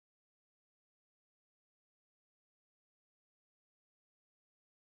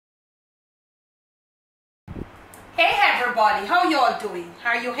Hey everybody, how y'all doing?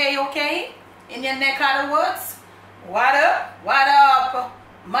 Are you okay in your neck of the woods? What up? What up?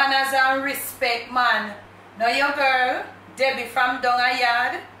 Manners and respect, man. Now your girl, Debbie from dung,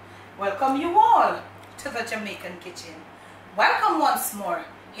 Yaad. Welcome you all to the Jamaican kitchen. Welcome once more.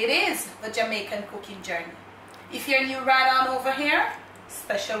 It is the Jamaican cooking journey. If you're new right on over here,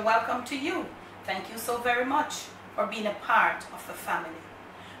 special welcome to you. Thank you so very much for being a part of the family.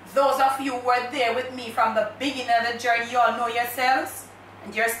 Those of you who were there with me from the beginning of the journey, you all know yourselves,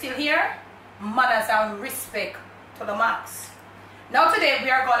 and you're still here. Manners and respect to the max. Now today we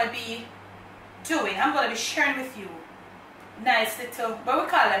are going to be I'm going to be sharing with you nice little, what we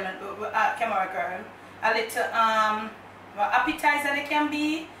call them, camera girl, a little appetizer they can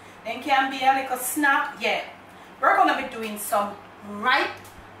be, then can be a little snack. Yeah, we're going to be doing some ripe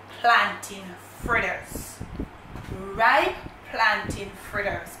plantain fritters. Ripe plantain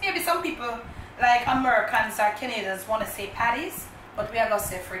fritters. Maybe some people like Americans or Canadians want to say patties, but we are going to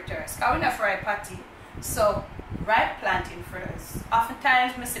say fritters because we're not fry patty. So ripe plantain fritters.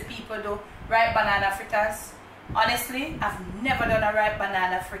 Oftentimes I see people do ripe banana fritters. Honestly, I've never done a ripe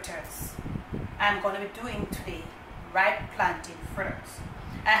banana fritters. I'm going to be doing today ripe plantain fritters.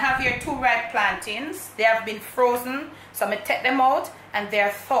 I have here 2 ripe plantains. They have been frozen, so I'm going to take them out and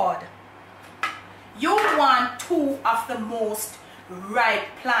they're thawed. You want 2 of the most ripe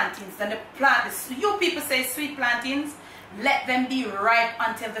plantains. And you people say sweet plantains, let them be ripe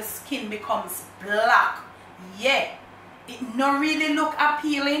until the skin becomes black. Yeah, it not really look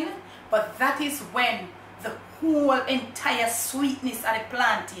appealing, but that is when the whole entire sweetness of the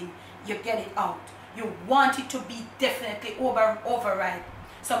plantain, you get it out. You want it to be definitely overripe.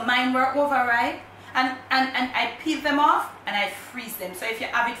 So mine were overripe, and I peel them off and I freeze them. So if you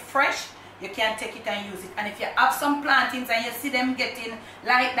have it fresh, you can take it and use it. And if you have some plantains and you see them getting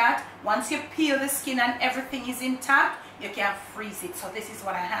like that, once you peel the skin and everything is intact, you can freeze it. So this is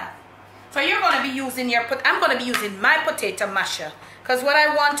what I have. So you're going to be using I'm going to be using my potato masher. Because what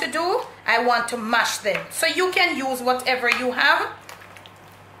I want to do, I want to mash them. So you can use whatever you have.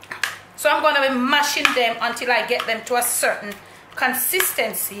 So I'm going to be mashing them until I get them to a certain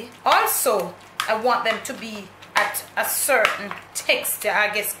consistency. Also, I want them to be at a certain texture,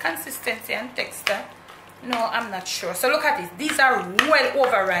 I guess, consistency and texture. No, I'm not sure. So look at this. These are well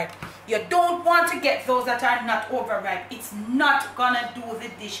overripe. You don't want to get those that are not overripe. It's not gonna do the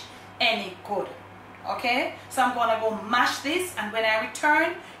dish any good. Okay, so I'm gonna go mash this, and when I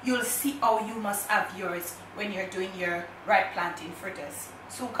return, you'll see how you must have yours when you're doing your ripe plantain fritters.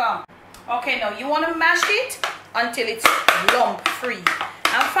 So come. Okay, now you want to mash it until it's lump free.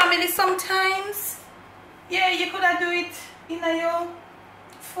 And family, sometimes, yeah, you could have do it in your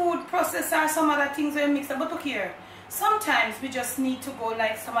food processor or some other things where you mix it. But look here, sometimes we just need to go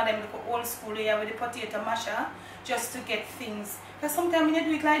like some of them little old school here with the potato masher just to get things. Because sometimes when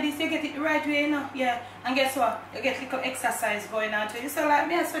you do it like this, you get it the right way, you know. Yeah, and guess what? You get little exercise going on to you. So like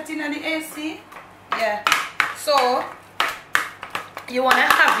me, I'm sweating on the AC. Yeah. So you want to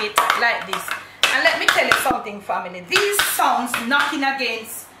have it like this. And let me tell you something, family. These sounds knocking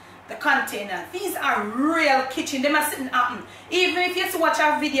against the container, these are real kitchen. They mustn't happen. Even if you watch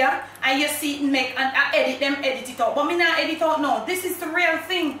a video and you see it make and I edit it out. But me not edit out now. This is the real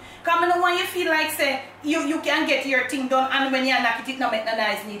thing. Come on, when you feel like say you can get your thing done, and when you knock it, not make no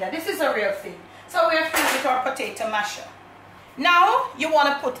noise neither. This is a real thing. So we are filled with our potato masher. Now you want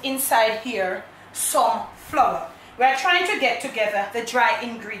to put inside here some flour. We are trying to get together the dry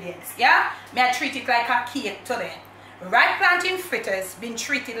ingredients. Yeah? May I treat it like a cake today. Ripe plantain fritters been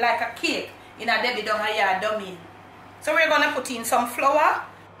treated like a cake in a Debbie dung Yaad domain. So we're going to put in some flour.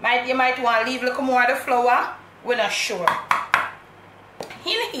 You might want to leave a little more of the flour. We're not sure.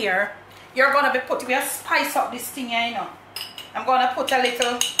 In here, you're going to be putting, we'll spice up this thing here, you know. I'm going to put a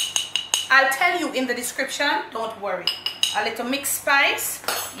little, I'll tell you in the description, don't worry. A little mixed spice.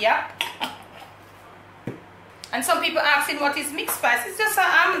 Yep. And some people asking what is mixed spice. It's just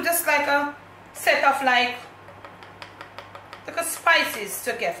just like a set of like spices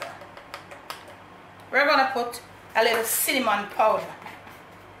together. We're gonna put a little cinnamon powder.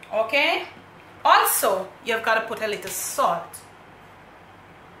 Okay? Also, you've got to put a little salt.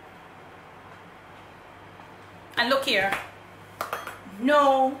 And look here.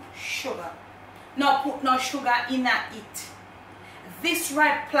 No sugar. No put no sugar in it. This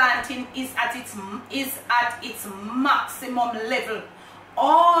ripe plantain is at its maximum level.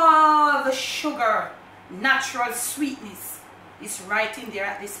 All the sugar, natural sweetness is right in there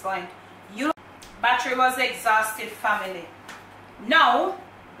at this point. Battery was exhausted, family. Now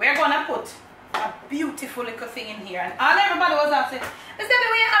we're gonna put a beautiful little thing in here, and all everybody was asking, is that the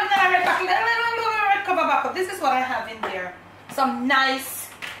way I'm gonna your cover back up. This is what I have in there. Some nice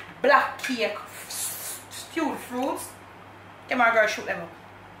black cake stewed fruits. Camera girl, shoot them up.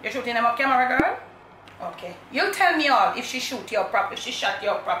 You're shooting them up, camera girl? Okay. You'll tell me all if she shoot you up properly, if she shot you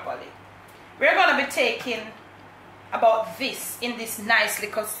up properly. We're gonna be taking about this in this nice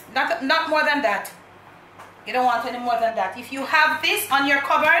little, not more than that. You don't want any more than that. If you have this on your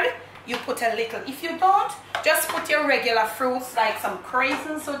cupboard, you put a little. If you don't, just put your regular fruits like some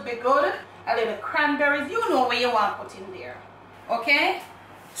craisins would be good. A little cranberries. You know where you want to put in there. Okay?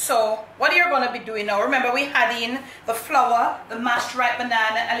 So, what you're going to be doing now, remember we had in the flour, the mashed ripe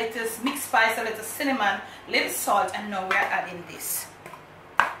banana, a little mixed spice, a little cinnamon, a little salt, and now we're adding this.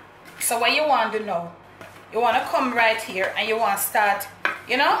 So what you want to know, you want to come right here and you want to start,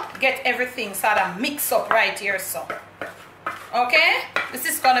 you know, get everything sort of mix up right here. So, okay? This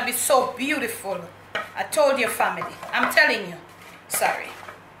is going to be so beautiful. I told your family. I'm telling you. Sorry.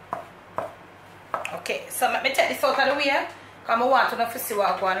 Okay, so let me take this out of the way. Because I want to know if you see what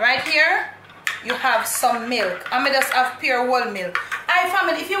I'm going. Right here, you have some milk. I may just have pure whole milk. Hi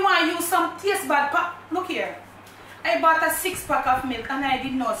family, if you want to use some taste bad pack, look here. I bought a 6-pack of milk and I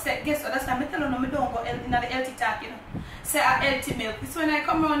did not say, guess what, that's why I tell you, I don't go in the healthy talk, you know. Say a healthy milk. This when I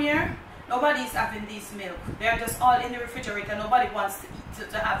come around here, nobody is having this milk. They are just all in the refrigerator. Nobody wants to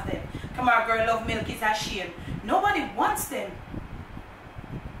eat to have them. Come on girl, love milk is a shame. Nobody wants them.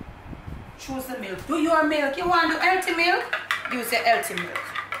 Choose the milk. Do your milk. You want to do healthy milk? Use your healthy milk.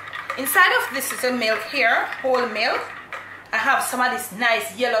 Inside of this is a milk here, whole milk. I have some of this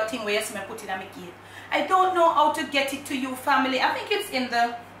nice yellow thing where you see me put in a cake. I don't know how to get it to you, family. I think it's in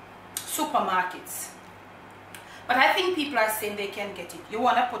the supermarkets. But I think people are saying they can get it. You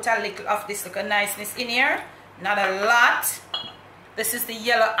want to put a little of this little niceness in here. Not a lot. This is the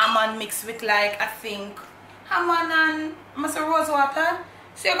yellow almond mixed with like, I think, almond and rose water.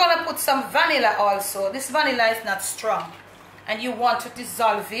 So you're going to put some vanilla also. This vanilla is not strong. And you want to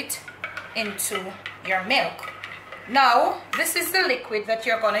dissolve it into your milk. Now, this is the liquid that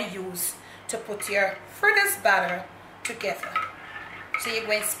you're going to use to put your fritters batter together. So you're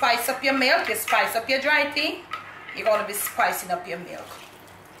going to spice up your milk, you spice up your dry thing. You're going to be spicing up your milk.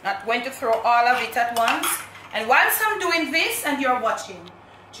 Not going to throw all of it at once. And whilst I'm doing this and you're watching,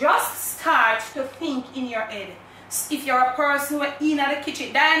 just start to think in your head. If you're a person who is in the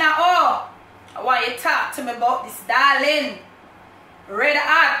kitchen, Diana, oh, I want you to talk to me about this, darling. Red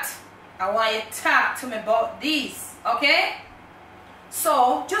hot. I want you to talk to me about this, okay?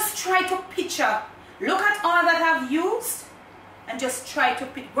 So, just try to picture. Look at all that I've used and just try to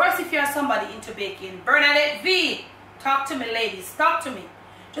picture. Worse if you're somebody into baking. Bernadette V, talk to me, ladies. Talk to me.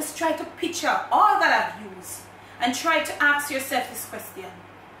 Just try to picture all that I've used and try to ask yourself this question.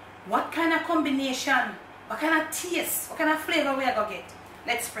 What kind of combination? What kind of taste? What kind of flavor we are going to get?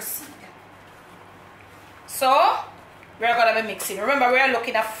 Let's proceed. So, we're going to be mixing. Remember, we're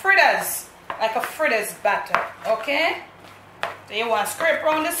looking at fritters. Like a fritters batter. Okay? So you want to scrape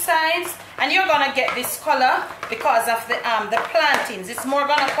around the sides. And you're going to get this color because of the plantains. It's more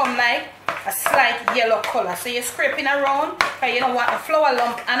going to come like a slight yellow color. So you're scraping around. Because you don't want a flour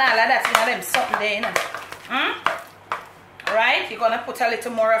lump and all of that. You know them something there. You know? Right, you're going to put a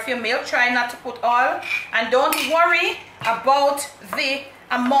little more of your milk. Try not to put all. And don't worry about the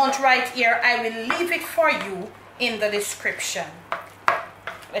amount right here. I will leave it for you in the description.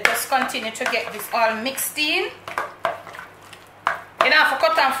 Let us continue to get this all mixed in. You know, for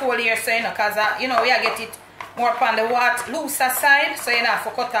cut and fold here, so you know, because you know, we get it more upon the looser side, so you know,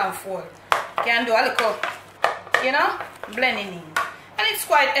 for cut and fold. You can do a little, you know, blending in. And it's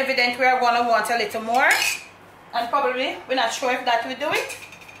quite evident we are going to want a little more. And probably, we're not sure if that will do it.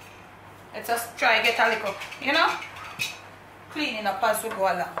 Let's just try and get a little, you know, cleaning up as we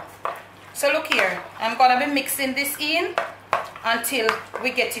go along. So look here, I'm going to be mixing this in until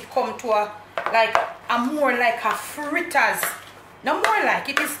we get it come to a more like a fritters. No more like,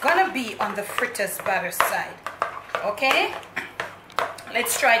 it is going to be on the fritters batter side. Okay?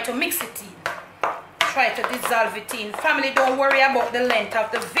 Let's try to mix it in. Try to dissolve it in. Family, don't worry about the length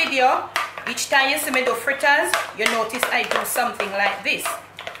of the video. Each time you see me do fritters, you notice I do something like this.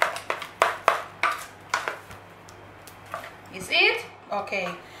 Is it? Okay.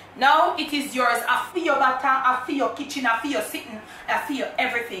 Now it is yours. I feel your batter, I feel your kitchen, I feel your sitting, I feel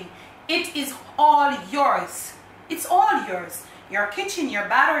everything. It is all yours. It's all yours. Your kitchen, your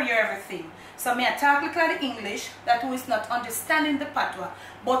batter, your everything. So me I talk like the English that who is not understanding the patois,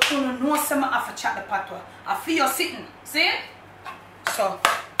 but who know some have to chat the patois. I feel your sitting. See? So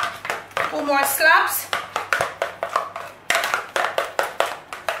 2 more slaps.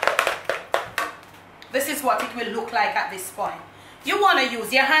 This is what it will look like at this point. You want to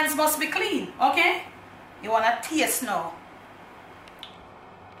use, your hands must be clean, okay? You want to taste now.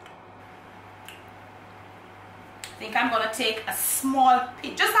 I think I'm going to take a small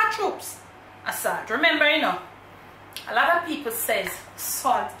pinch, just a troops of salt. Remember, you know, a lot of people says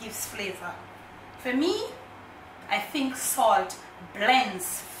salt gives flavor. For me, I think salt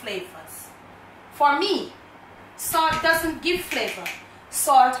blends flavors. For me, salt doesn't give flavor.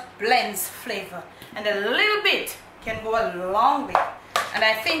 Salt blends flavor. And a little bit can go a long way. And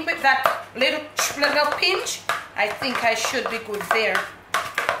I think with that little pinch, I think I should be good there.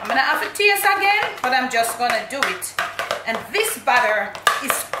 I'm going to have to taste again, but I'm just going to do it. And this batter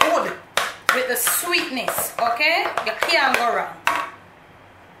is good with the sweetness, okay? You can't go wrong.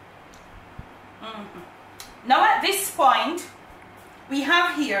 Now at this point, we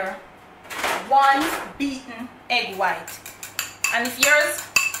have here 1 beaten egg white. And if yours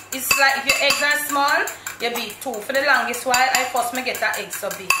is like, if your eggs are small, you beat 2. For the longest while, I first get that egg so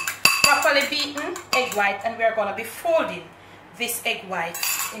big. Properly beaten egg white, and we're going to be folding this egg white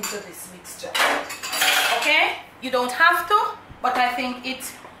into this mixture. Okay? You don't have to, but I think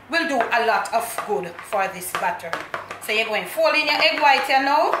it will do a lot of good for this batter. So you're going to fold in your egg white here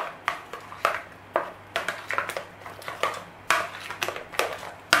now.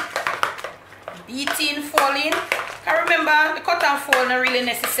 Beating, folding. And remember, the cut and fold not really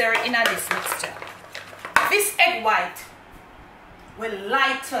necessary in this mixture. This egg white will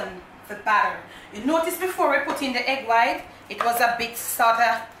lighten the batter. You notice before we put in the egg white, it was a bit sort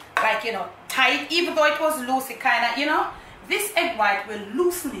of like, you know, tight, even though it was loose, it kind of, you know. This egg white will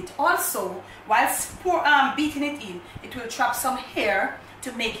loosen it. Also, while beating it in, it will trap some hair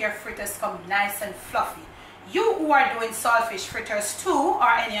to make your fritters come nice and fluffy. You who are doing saltfish fritters too, or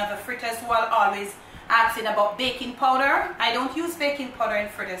any other fritters who are always asking about baking powder. I don't use baking powder in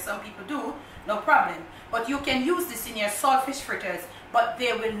fritters. Some people do, no problem. But you can use this in your saltfish fritters, but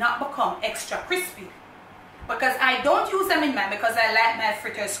they will not become extra crispy. Because I don't use them in mine because I like my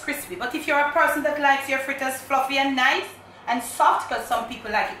fritters crispy. But if you're a person that likes your fritters fluffy and nice and soft, because some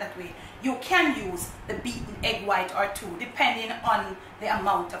people like it that way, you can use the beaten egg white or 2, depending on the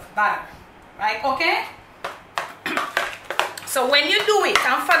amount of batter. Right? Okay? So when you do it,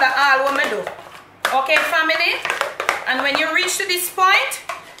 and follow all what I do. Okay, family? And when you reach to this point,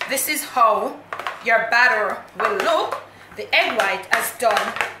 this is how your batter will look. The egg white has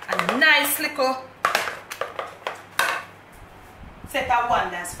done a nice little set of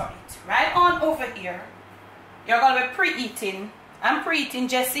wonders for it. Right on over here, you're going to be preheating. I'm preheating,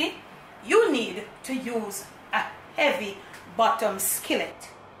 Jessie. You need to use a heavy bottom skillet.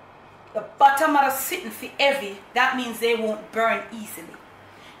 The bottom are sitting for heavy. That means they won't burn easily.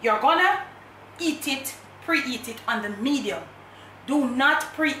 You're going to preheat it on the medium. Do not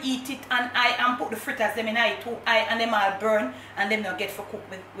preheat it on high and put the fritters them in high too high and them all burn and them not get for cook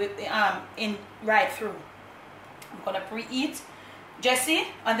with in right through. I'm gonna preheat, Jessie,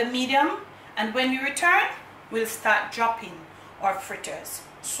 on the medium, and when we return, we'll start dropping our fritters.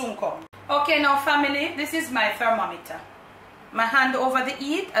 Soon come. Okay, now family, this is my thermometer. My hand over the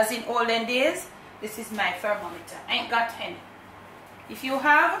heat, as in olden days. This is my thermometer. I ain't got any. If you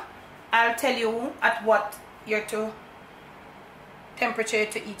have, I'll tell you at what you're to temperature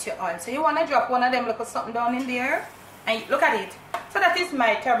to eat your oil. So you want to drop one of them little something down in there and look at it. So that is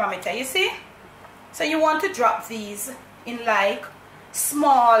my thermometer, you see? So you want to drop these in like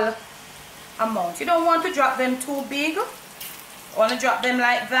small amounts. You don't want to drop them too big. You want to drop them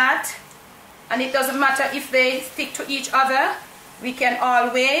like that. And it doesn't matter if they stick to each other. We can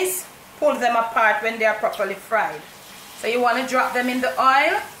always pull them apart when they are properly fried. So you want to drop them in the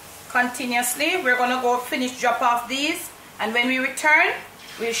oil continuously. We're going to go finish drop off these. And when we return,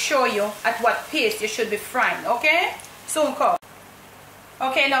 we'll show you at what pace you should be frying. Okay? Soon come.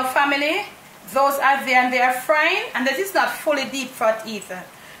 Okay, now family, those are there and they are frying. And that is not fully deep fried either.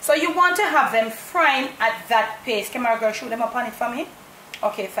 So you want to have them frying at that pace. Camera girl, shoot them up on it for me.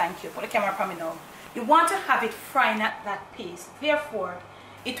 Okay, thank you. Put the camera on me now. You want to have it frying at that pace. Therefore,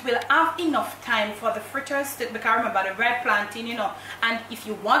 it will have enough time for the fritters to, because remember the red plantain, you know, and if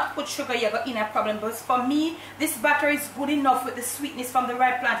you want to put sugar, you're in a problem. But for me, this batter is good enough with the sweetness from the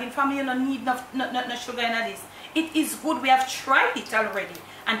red plantain. For me, you don't need no sugar in this. It is good. We have tried it already,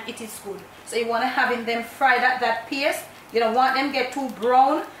 and it is good. So you want to have them fried at that pace. You don't want them get too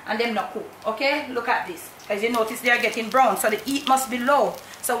brown and them not cook. Okay, look at this. As you notice, they are getting brown, so the heat must be low.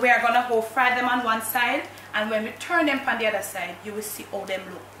 So we are gonna go fry them on one side, and when we turn them on the other side, you will see how them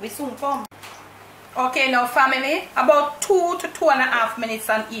look. We soon come. Okay, now family, about 2 to 2.5 minutes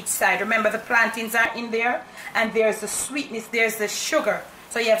on each side. Remember, the plantains are in there, and there's the sweetness, there's the sugar.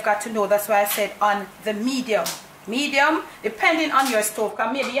 So you have got to know. That's why I said on the medium. medium, depending on your stove,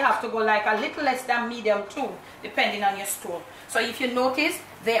 because maybe you have to go like a little less than medium too, depending on your stove. So if you notice,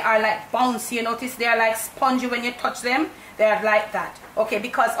 they are like bouncy. You notice they are like spongy when you touch them. They are like that, okay,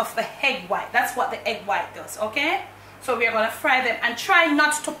 because of the egg white. That's what the egg white does, okay? So we are going to fry them, and try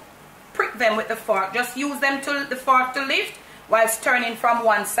not to prick them with the fork. Just use them to the fork to lift whilst turning from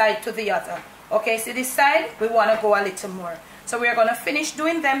one side to the other. Okay, see this side? We want to go a little more. So we are going to finish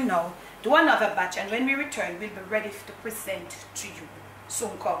doing them now. Do another batch, and when we return, we'll be ready to present to you.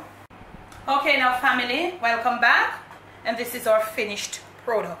 Soon come. Okay, now family, welcome back. And this is our finished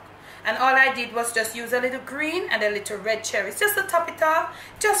product. And all I did was just use a little green and a little red cherries, just to top it off,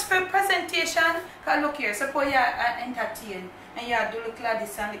 just for presentation. Cause look here, suppose you are entertained and you do look like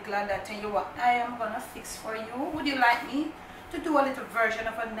this and look like that, and you what I am gonna fix for you. Would you like me to do a little version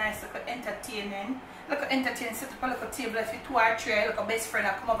of a nice little entertaining, sit up a little table if you two or three, like a best friend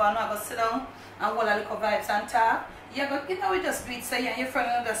I come over and I go sit down and hold a little vibes and talk. You go, you know, we just do it so you and your friend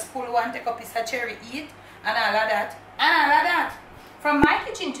will just pull one, take a piece of cherry, eat, and all of that. And all of that. From my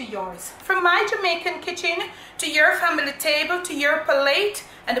kitchen to yours, from my Jamaican kitchen to your family table, to your plate,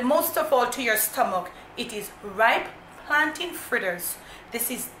 and most of all to your stomach, it is ripe plantain fritters. This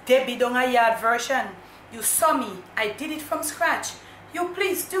is Debbie Dung Yaad version. You saw me, I did it from scratch. You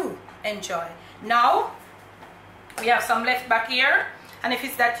please do enjoy. Now, we have some left back here, and if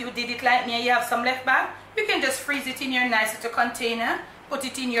it's that you did it like me and you have some left back, you can just freeze it in your nice little container, put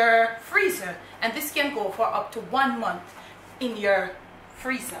it in your freezer, and this can go for up to 1 month in your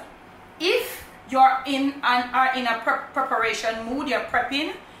freezer. If you're in a preparation mood, you're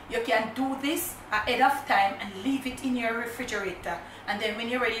prepping, you can do this ahead of time and leave it in your refrigerator, and then when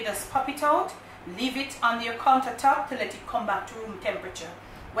you're ready, just pop it out, leave it on your countertop to let it come back to room temperature.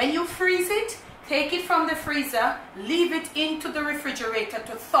 When you freeze it, take it from the freezer, leave it into the refrigerator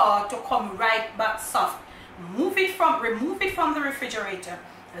to thaw, to come right back soft. Remove it from the refrigerator,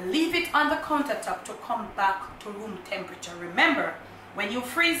 leave it on the countertop to come back to room temperature. Remember, when you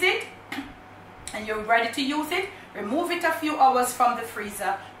freeze it and you're ready to use it, remove it a few hours from the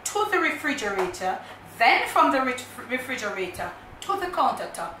freezer to the refrigerator, then from the refrigerator to the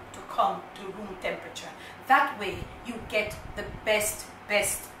countertop to come to room temperature. That way you get the best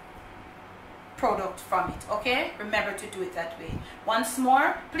product from it, okay? Remember to do it that way. Once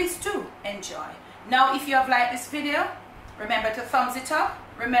more, please do enjoy. Now, if you have liked this video, remember to thumbs it up.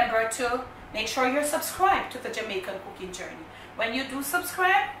 Remember to make sure you're subscribed to the Jamaican Cooking Journey. When you do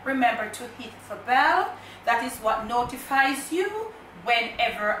subscribe, remember to hit the bell. That is what notifies you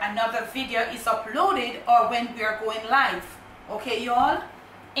whenever another video is uploaded or when we are going live. Okay, y'all?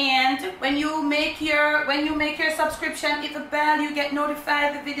 And when you make your subscription, hit the bell, you get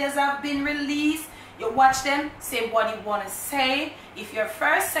notified the videos have been released. You watch them, say what you want to say. If you're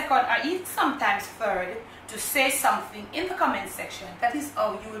first, second, or even sometimes third, to say something in the comment section. That is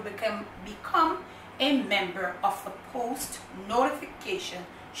how you will become a member of the post notification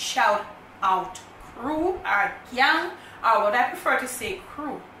shout out crew or gang, or what I prefer to say,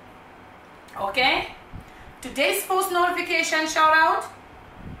 crew. Okay? Today's post notification shout out.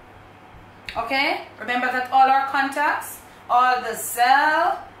 Okay? Remember that all our contacts, all the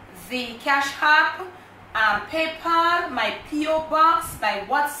Zelle, the Cash App, PayPal, my PO box, my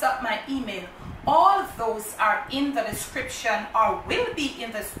WhatsApp, my email, all of those are in the description or will be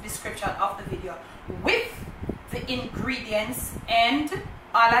in the description of the video with the ingredients and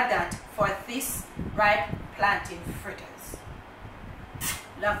all of that for this ripe plantain fritters.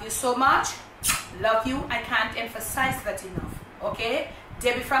 Love you so much. Love you. I can't emphasize that enough. Okay?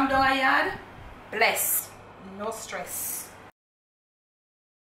 Debbie from Dung Yaad. Bless. No stress.